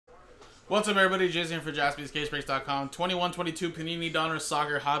What's up, everybody? Jason here for JaspysCaseBreaks.com. 21-22 Panini Donruss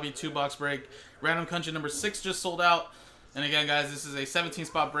Soccer Hobby 2-box break. Random country number 6 just sold out. And again, guys, this is a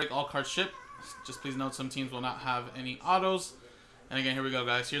 17-spot break, all cards shipped. Just please note some teams will not have any autos. And again, here we go,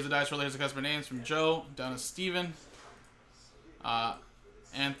 guys. Here's the dice roller. Here's the customer names from Joe down to Steven.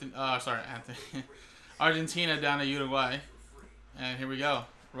 Anthony. Argentina down to Uruguay. And here we go.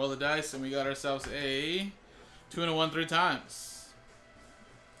 Roll the dice, and we got ourselves a 2 and a 1 3 times.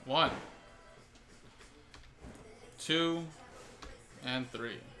 1, 2, and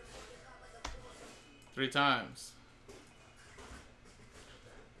 3. 3 times.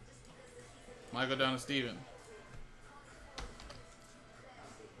 Might go down to Steven.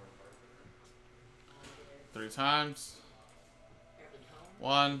 3 times.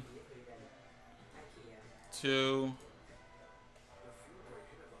 1, 2,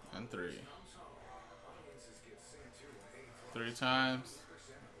 and 3. 3 times.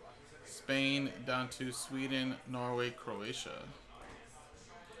 Spain down to Sweden, Norway, Croatia.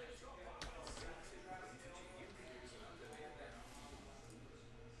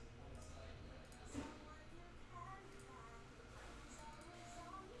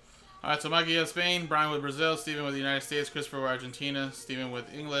 Alright, so Mikey has Spain, Brian with Brazil, Steven with the United States, Christopher with Argentina, Steven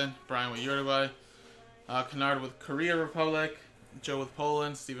with England, Brian with Uruguay, Kennard with Korea Republic, Joe with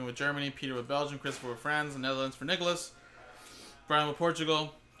Poland, Steven with Germany, Peter with Belgium, Christopher with France, and Netherlands for Nicholas, Brian with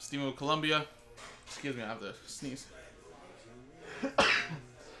Portugal, Steven with Colombia. Excuse me, I have to sneeze.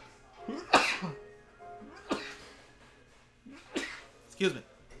 Excuse me.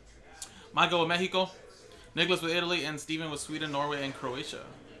 Michael with Mexico, Nicholas with Italy, and Steven with Sweden, Norway, and Croatia.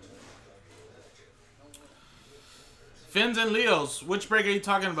 Finns and Leos, which break are you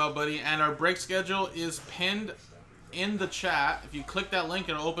talking about, buddy? And our break schedule is pinned in the chat. If you click that link,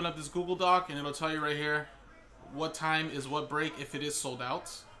 it'll open up this Google Doc, and it'll tell you right here what time is what break if it is sold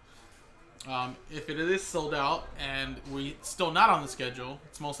out. If it is sold out and we're still not on the schedule,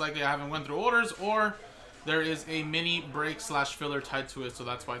 it's most likely I haven't went through orders, or there is a mini break / filler tied to it, so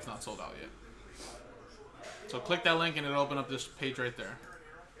that's why it's not sold out yet. So click that link and it'll open up this page right there.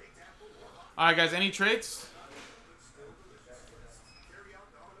 Alright, guys, any trades?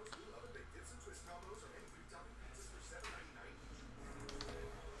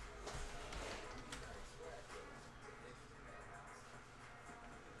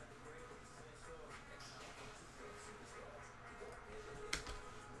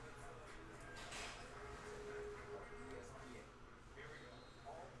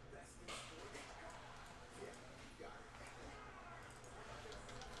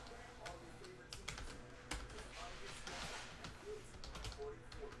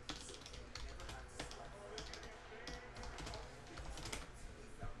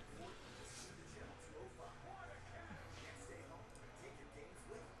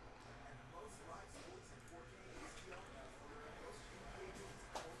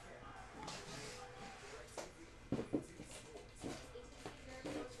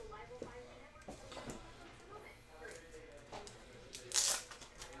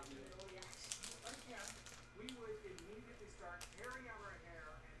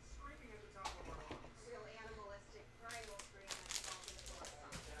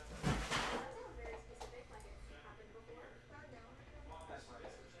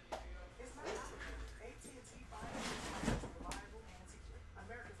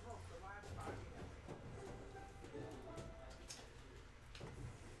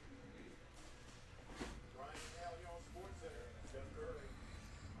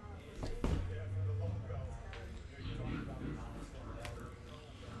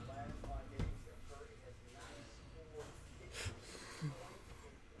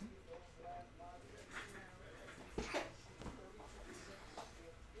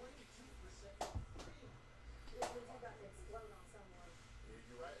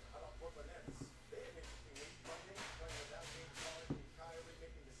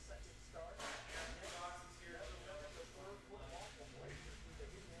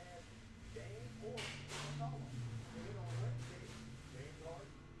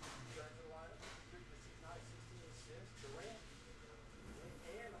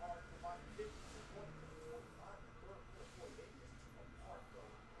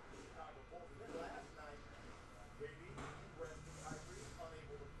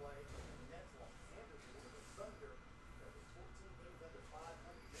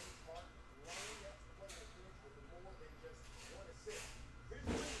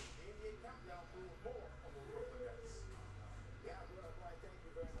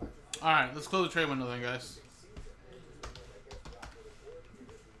 Alright, let's close the trade window then, guys.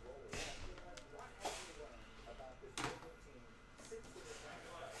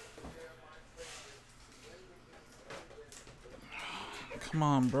 Come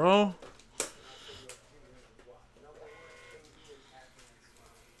on, bro.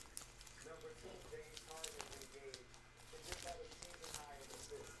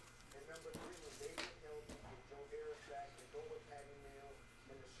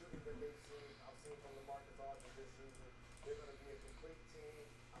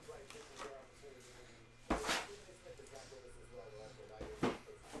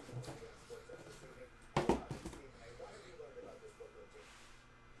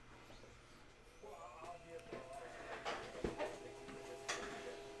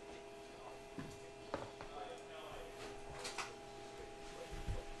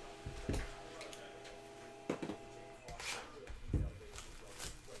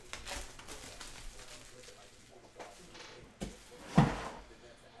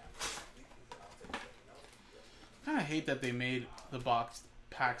 I hate that they made the box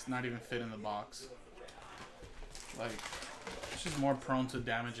packs not even fit in the box. Like, it's just more prone to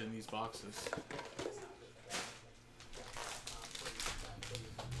damage in these boxes.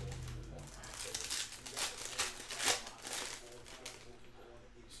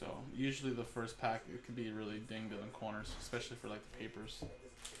 So, usually the first pack, it could be really dinged in the corners, especially for like the papers.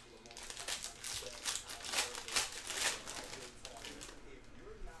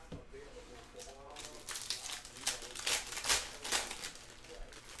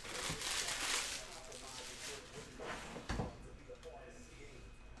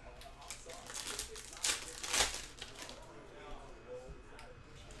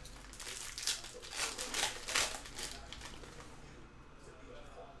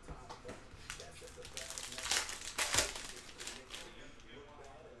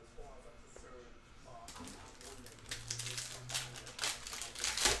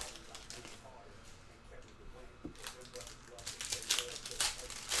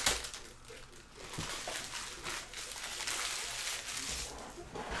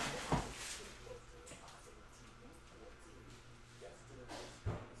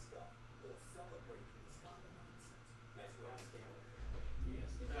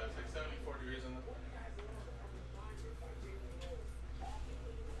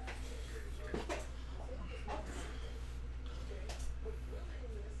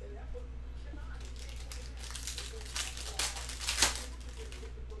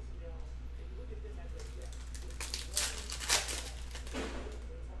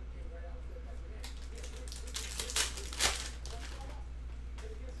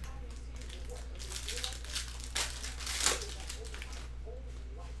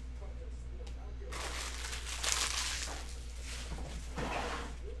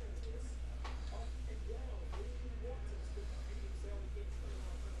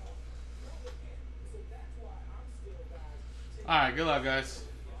 Alright, good luck, guys.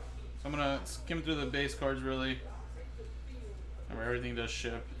 So I'm gonna skim through the base cards really. Remember, everything does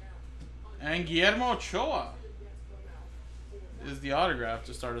ship. And Guillermo Ochoa is the autograph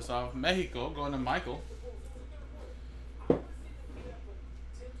to start us off. Mexico going to Michael.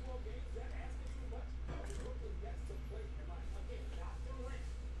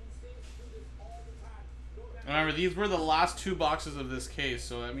 Remember, these were the last two boxes of this case,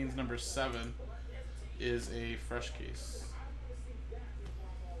 so that means number 7 is a fresh case.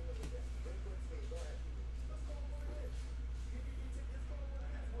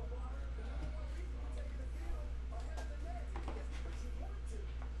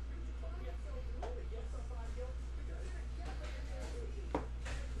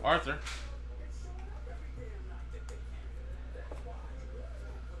 Arthur.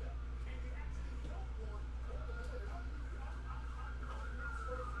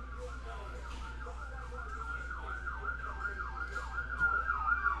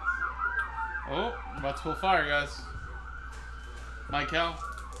 Oh, about to pull fire, guys. Michael.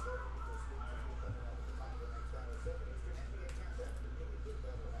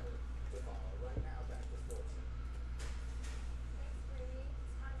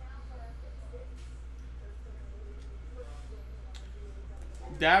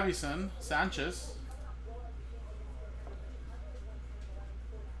 Davison Sanchez.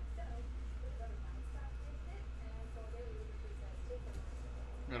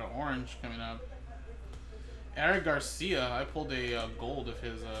 Got an orange coming up. Eric Garcia. I pulled a gold of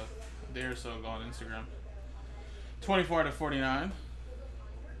his a day or so ago on Instagram. 24/49.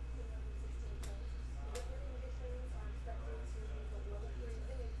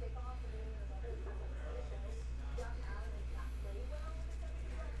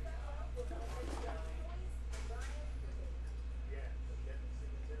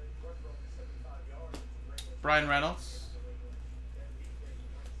 Brian Reynolds.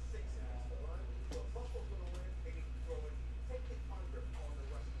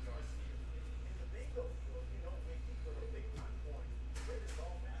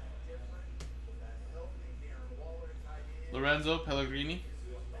 Lorenzo Pellegrini.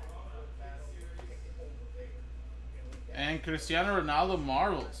 And Cristiano Ronaldo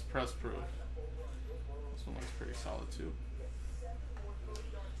Marvels press proof. This one looks pretty solid too.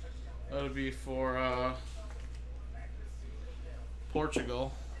 That would be for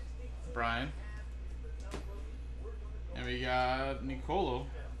Portugal, Brian. And we got Nicolo.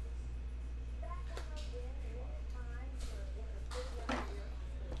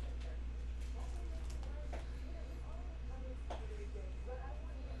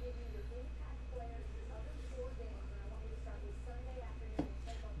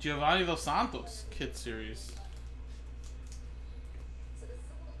 Giovanni Dos Santos Kit Series.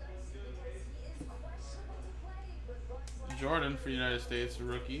 Jordan for United States,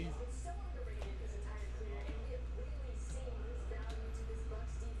 rookie.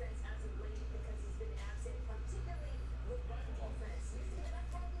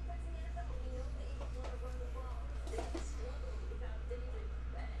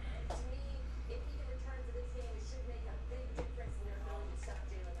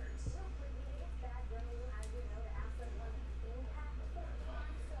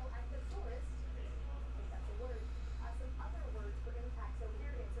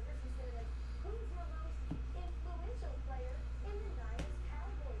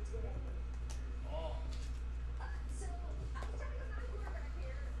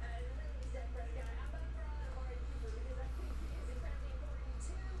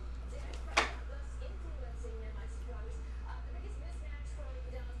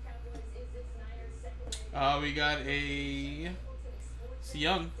 We got a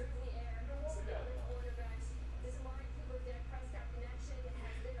Young.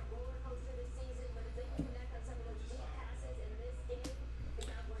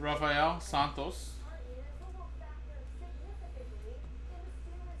 Rafael Santos.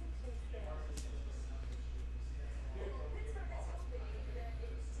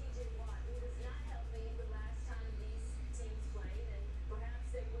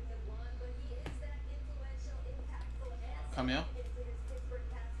 Camille.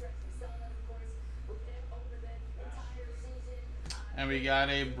 And we got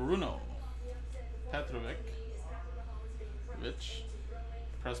a Bruno Petrovic, which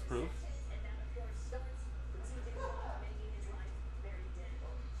press proof.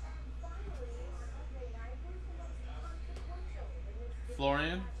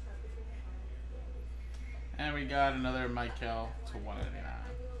 Florian. And we got another Michael to 199.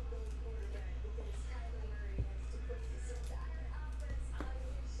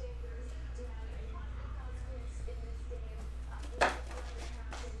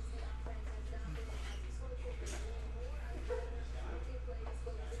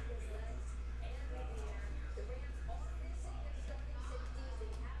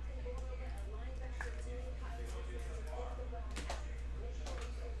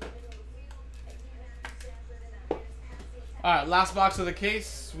 Alright, last box of the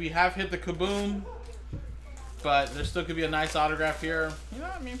case. We have hit the kaboom, but there still could be a nice autograph here. You know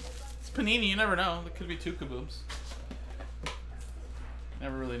what I mean? It's Panini, you never know. There could be two kabooms.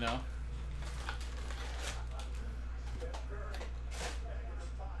 Never really know.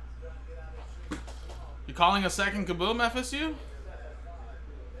 You calling a second kaboom, FSU?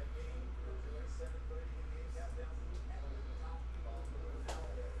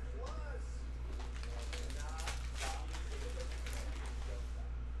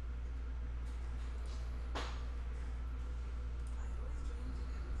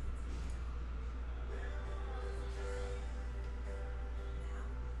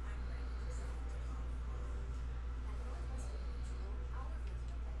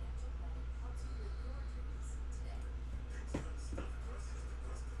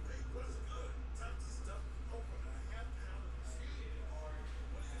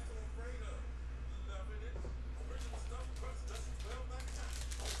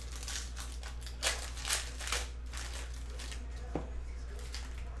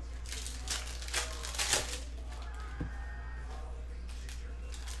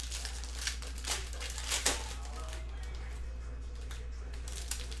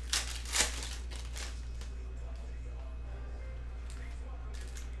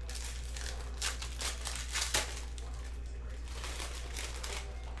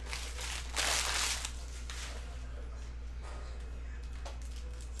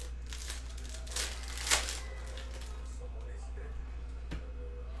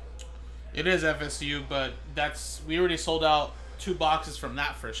 It is FSU, but we already sold out 2 boxes from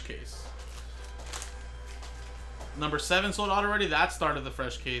that fresh case. Number 7 sold out already. That started the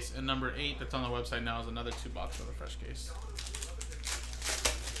fresh case, and number 8 that's on the website now is another 2 boxes of the fresh case.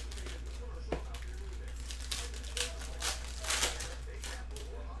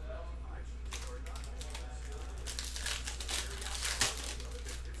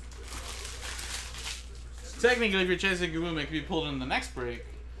 Technically, if you're chasing Kaboom, it could be pulled in the next break.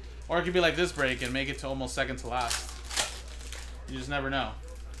 Or it could be like this break and make it to almost second to last. You just never know.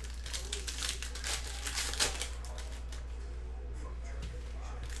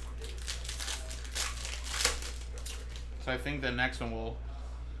 So I think the next one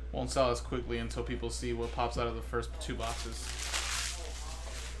won't sell as quickly until people see what pops out of the first 2 boxes.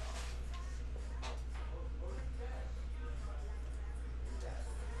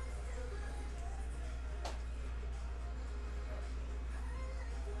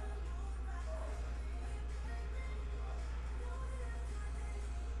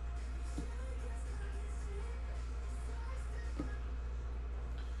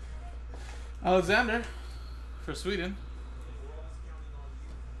 Alexander for Sweden.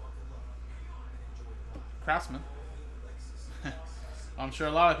 Craftsman. I'm sure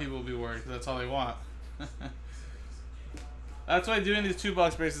a lot of people will be worried because that's all they want. That's why doing these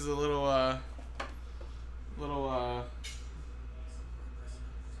 2-box breaks is a little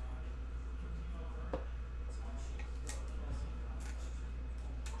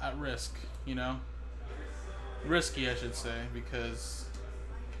at risk, you know? Risky, I should say, because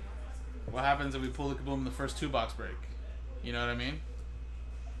what happens if we pull the Kaboom in the first 2-box break? You know what I mean?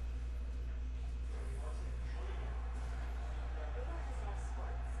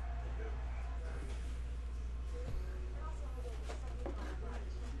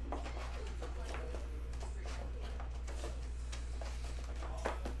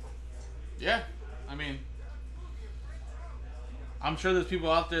 Yeah, I mean, I'm sure there's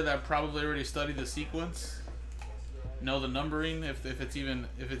people out there that probably already studied the sequence, know the numbering, if they're even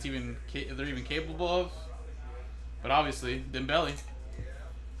capable of. But obviously, Dembele,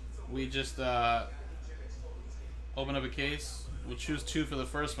 we just open up a case. We'll choose 2 for the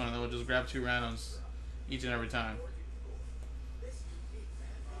first one, and then we'll just grab 2 randoms each and every time.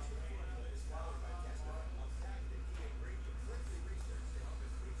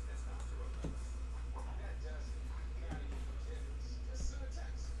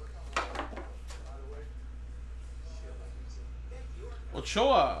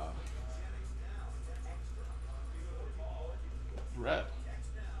 Ochoa. Red.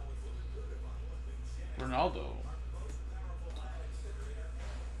 Ronaldo.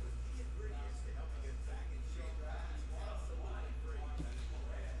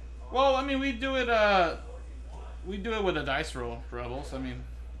 Well, I mean, we do it with a dice roll, Rebels. I mean,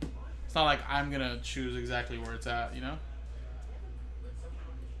 it's not like I'm gonna choose exactly where it's at, you know?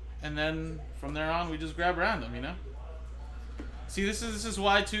 And then from there on, we just grab random, you know? See, this is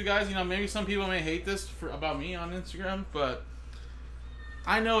why, too, guys, you know, maybe some people may hate this about me on Instagram, but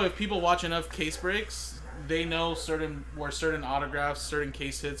I know if people watch enough case breaks, they know where certain autographs, certain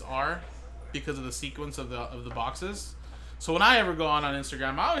case hits are because of the sequence of the boxes. So when I ever go on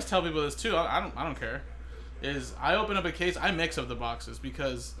Instagram, I always tell people this too. I don't care. Is I open up a case, I mix up the boxes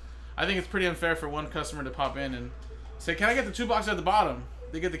because I think it's pretty unfair for one customer to pop in and say, "Can I get the 2 boxes at the bottom?"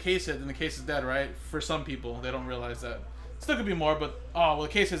 They get the case hit, and the case is dead, right? For some people, they don't realize that. Still could be more, but oh well, the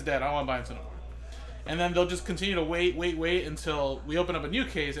case is dead. I don't want to buy into no more. And then they'll just continue to wait until we open up a new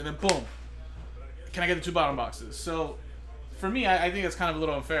case, and then boom, can I get the 2 bottom boxes? So for me, I think it's kind of a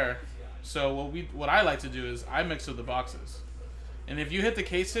little unfair. So what I like to do is I mix up the boxes, and if you hit the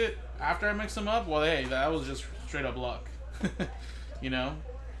case hit after I mix them up, well, hey, that was just straight up luck, you know.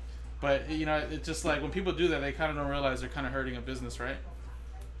 But you know, it's just like when people do that, they kind of don't realize they're kind of hurting a business, right?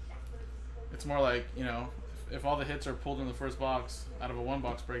 It's more like, you know, if all the hits are pulled in the first box out of a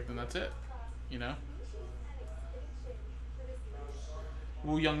 1-box break, then that's it, you know.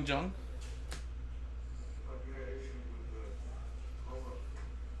 Woo Young Jung.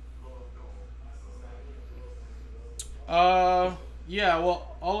 Yeah,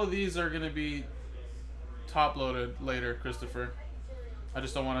 well, all of these are going to be top-loaded later, Christopher. I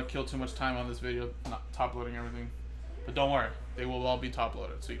just don't want to kill too much time on this video, not top-loading everything. But don't worry, they will all be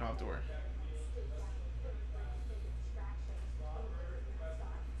top-loaded, so you don't have to worry.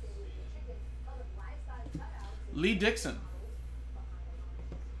 Lee Dixon.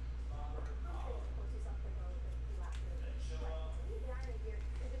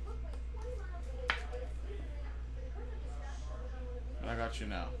 I got you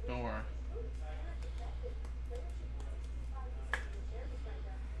now. Don't worry.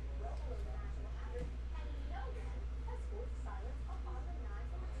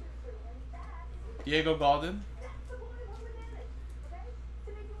 Diego Golden.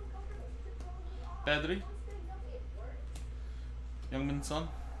 Pedri. Youngman's son.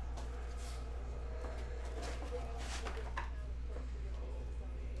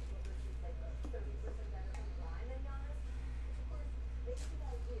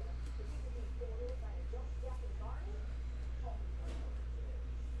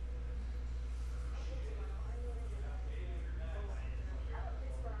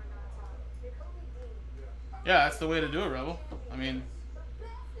 Yeah, that's the way to do it, Rebel. I mean,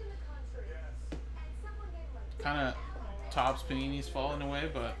 kind of tops Panini's fall in a way,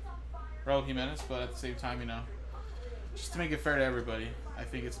 but Raul Jimenez. But at the same time, you know, just to make it fair to everybody, I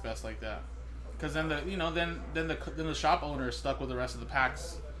think it's best like that. Because then the shop owner is stuck with the rest of the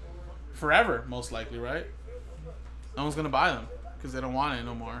packs forever, most likely, right? No one's gonna buy them because they don't want it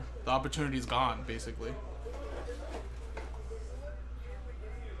no more. The opportunity's gone, basically.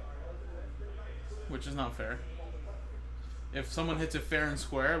 Which is not fair. If someone hits it fair and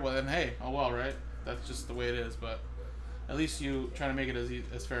square, well then hey, oh well, right? That's just the way it is. But at least you try to make it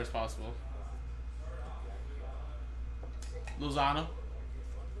as fair as possible. Lozano.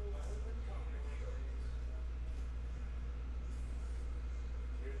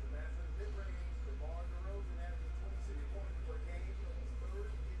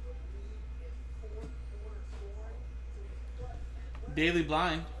 Daily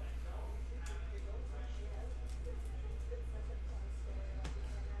Blind.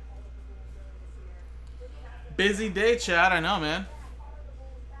 Busy day, Chad. I know, man.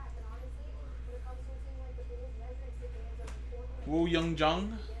 Woo Young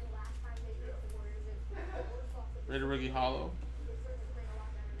Jung. Raider Rookie Hollow.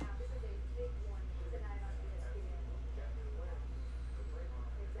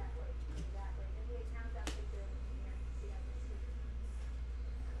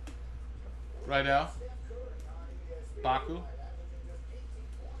 Rydell. Baku.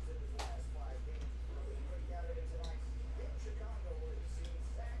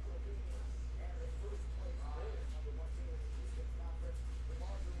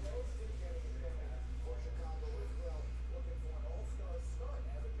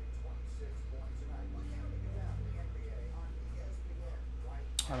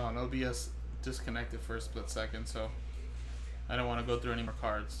 Hold on, OBS disconnected for a split second, so I don't want to go through any more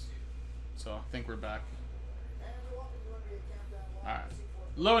cards. So I think we're back. Alright.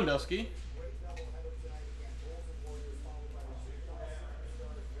 Lewandowski.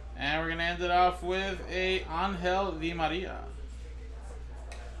 And we're going to end it off with a Angel Di Maria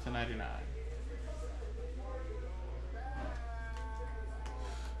to 99.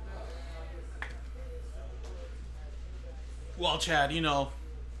 Well, Chad, you know,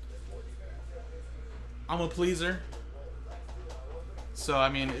 I'm a pleaser. So, I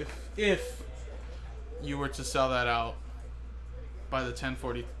mean, if you were to sell that out by the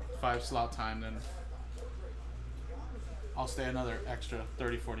 10:45 slot time, then I'll stay another extra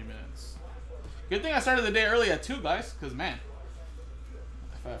 30-40 minutes. Good thing I started the day early at 2, guys, because, man,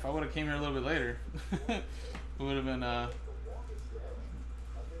 if I would have came here a little bit later, it would have been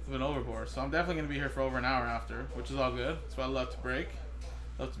overboard. So I'm definitely going to be here for over an hour after, which is all good. That's why I love to break.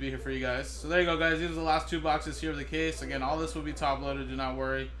 Love to be here for you guys. So there you go, guys. These are the last 2 boxes here of the case. Again, all this will be top loaded. Do not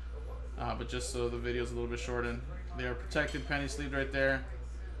worry. But just so the video is a little bit shortened. They are protected, penny sleeved right there.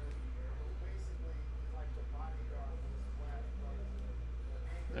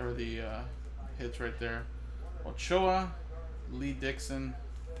 There were the hits right there. Ochoa, Lee Dixon.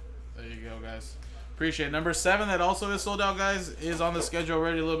 There you go, guys. Appreciate it. Number 7 that also is sold out, guys, is on the schedule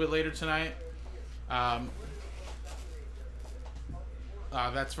already a little bit later tonight.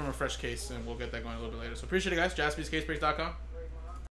 That's from a fresh case, and we'll get that going a little bit later. So appreciate it, guys. JaspysCaseBreaks.com.